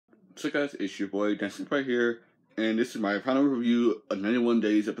So guys, it's your boy Dancing right here, and this is my final review of 91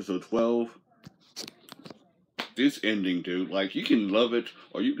 Days, episode 12. This ending, dude, like, you can love it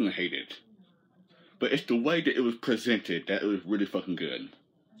or you can hate it. But it's the way that it was presented that it was really fucking good.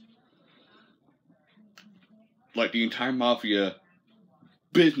 Like, the entire Mafia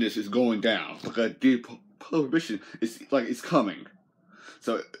business is going down because the prohibition is, like, it's coming.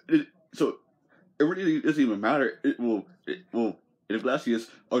 So it really doesn't even matter. The Glaciers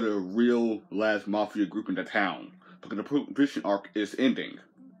are the real last Mafia group in the town, because the Prohibition arc is ending,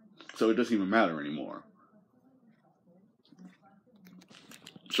 so it doesn't even matter anymore.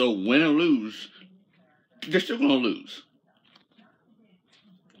 So win or lose, they're still gonna lose.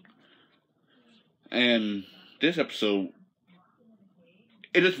 And this episode,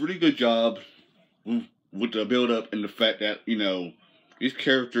 it does a really good job with the build-up and the fact that, you know, these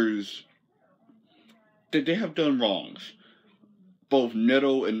characters, they have done wrongs. Both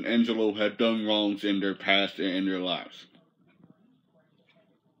Netto and Angelo have done wrongs in their past and in their lives.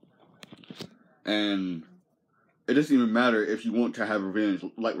 And it doesn't even matter if you want to have revenge.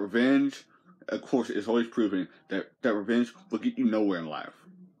 Like, revenge, of course, is always proven that revenge will get you nowhere in life.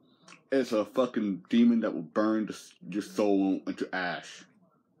 It's a fucking demon that will burn your soul into ash.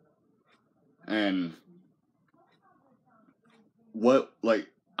 And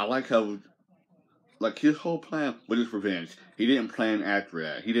I like how, like, his whole plan was just revenge. He didn't plan after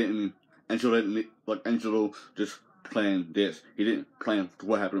that. Angelo just planned this. He didn't plan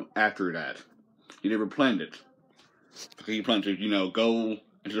what happened after that. He never planned it. He planned to, you know, go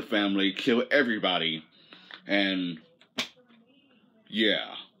into the family, kill everybody, and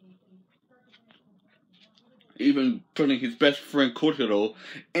yeah. Even putting his best friend Cortado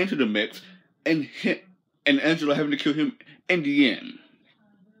into the mix, and Angelo having to kill him in the end.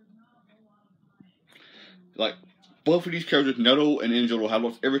 Like, both of these characters, Netto and Angelo, have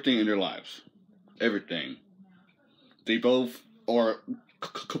lost everything in their lives. Everything. They both are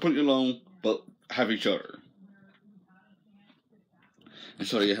completely alone, but have each other. And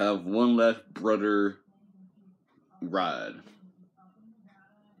so you have one last brother ride.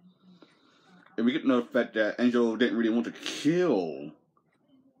 And we get to know the fact that Angelo didn't really want to kill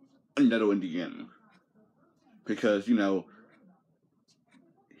Netto in the end. Because, you know,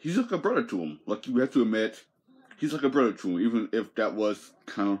 he's like a brother to him. Like, you have to admit, he's like a brother to him, even if that was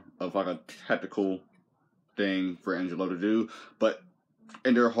kind of like a tactical thing for Angelo to do. But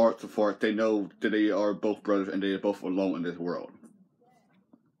in their hearts of hearts, they know that they are both brothers and they are both alone in this world.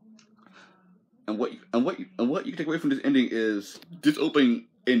 And what you can take away from this ending is this opening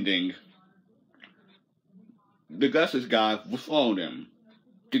ending. The Gus's guy was following him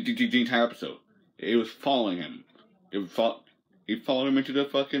the entire episode. It was following him. He followed him into the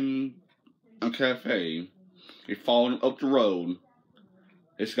fucking cafe. He followed him up the road.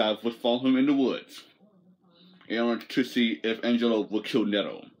 This guy was following him in the woods in order to see if Angelo would kill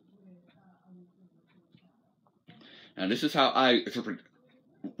Netto. And this is how I interpreted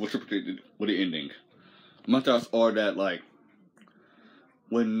with the ending. My thoughts are that, like,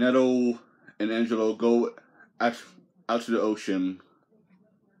 when Netto and Angelo go out to the ocean,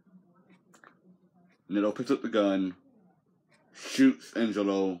 Netto picks up the gun, shoots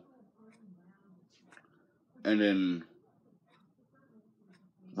Angelo, and then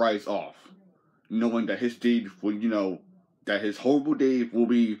rides off, knowing that his deed will, you know, that his horrible deed will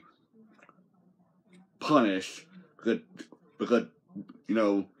be punished because you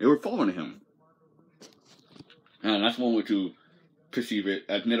know, they were following him. And that's one way to perceive it,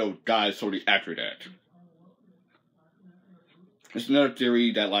 as Netto dies shortly after that. It's another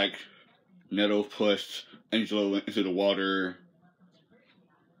theory that, like, Netto pushed Angelo into the water.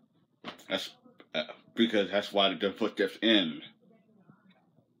 That's because that's why the footsteps end.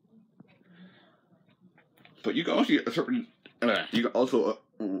 But you can also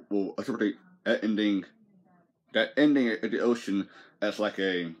interpret that ending at the ocean as like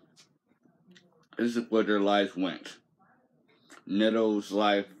this is where their lives went. Netto's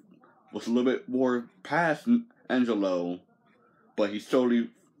life was a little bit more past Angelo, but he slowly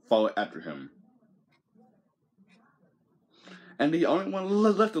followed after him. And the only one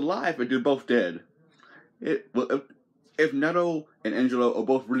left alive, and they're both dead. If Netto and Angelo are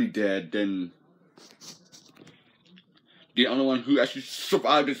both really dead, then the only one who actually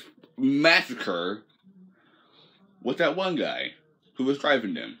survived this massacre was that one guy who was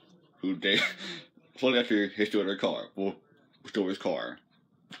driving them, who they shortly after he stole their car, stole his car.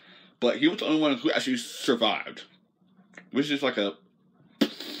 But he was the only one who actually survived, which is like a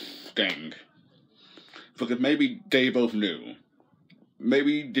thing. Because maybe they both knew.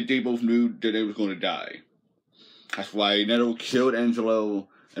 Maybe they both knew that they was going to die. That's why Netto killed Angelo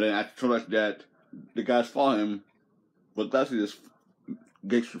And then I told us that the guys follow him, but Glasgow just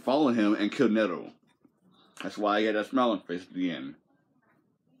gets to follow him and kill Netto. That's why he had that smile on his face at the end.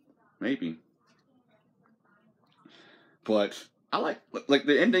 Maybe. But I like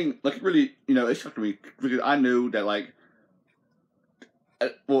the ending, like, really, you know, it shocked me because I knew that, like,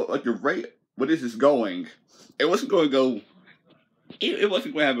 well, like, the rate where this is going, it wasn't going to go, it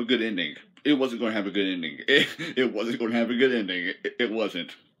wasn't going to have a good ending. It wasn't going to have a good ending. It wasn't going to have a good ending. It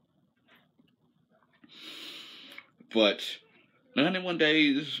wasn't. But 91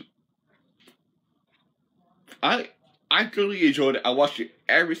 Days, I really enjoyed it. I watched it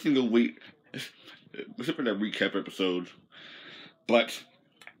every single week, except for that recap episodes. But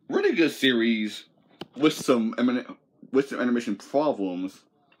really good series with some animation problems,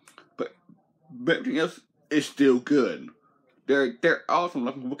 but everything else is still good. There are some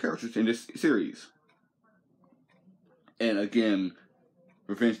lovable characters in this series. And again,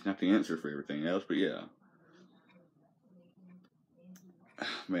 revenge is not the answer for everything else, but yeah.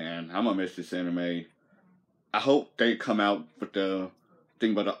 Man, I'm gonna miss this anime. I hope they come out with the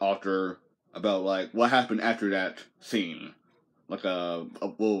thing about the author about, like, what happened after that scene. Like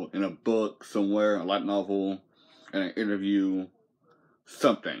in a book somewhere, a light novel, in an interview,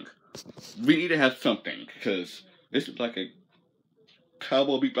 something. We need to have something, because this is like a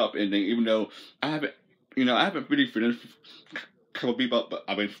Cowboy Bebop ending, even though I haven't really finished Cowboy Bebop, but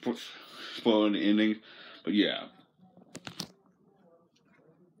I've been spoiling the ending. But yeah.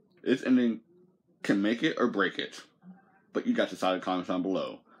 This ending can make it or break it. But you got to decide in the comments down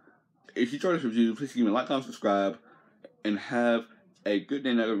below. If you enjoyed this review, please give me a like, comment, subscribe, and have a good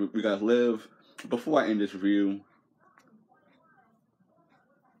day now you guys live. Before I end this review,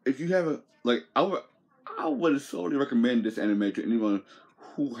 if you haven't, like, I would solely recommend this anime to anyone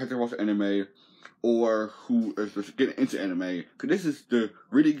who hasn't watched anime or who is just getting into anime, because this is this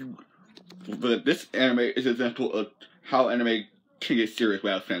anime is an example of how anime can get serious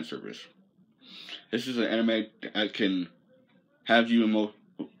without fan service. This is an anime that can have you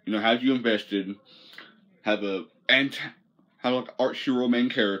have you invested, have like an art hero main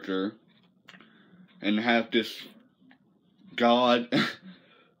character, and have this god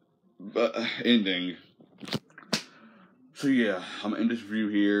ending. So yeah, I'm gonna end this review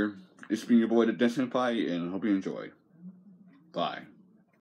here. It's been your boy, the Den Senpai, and hope you enjoy. Bye.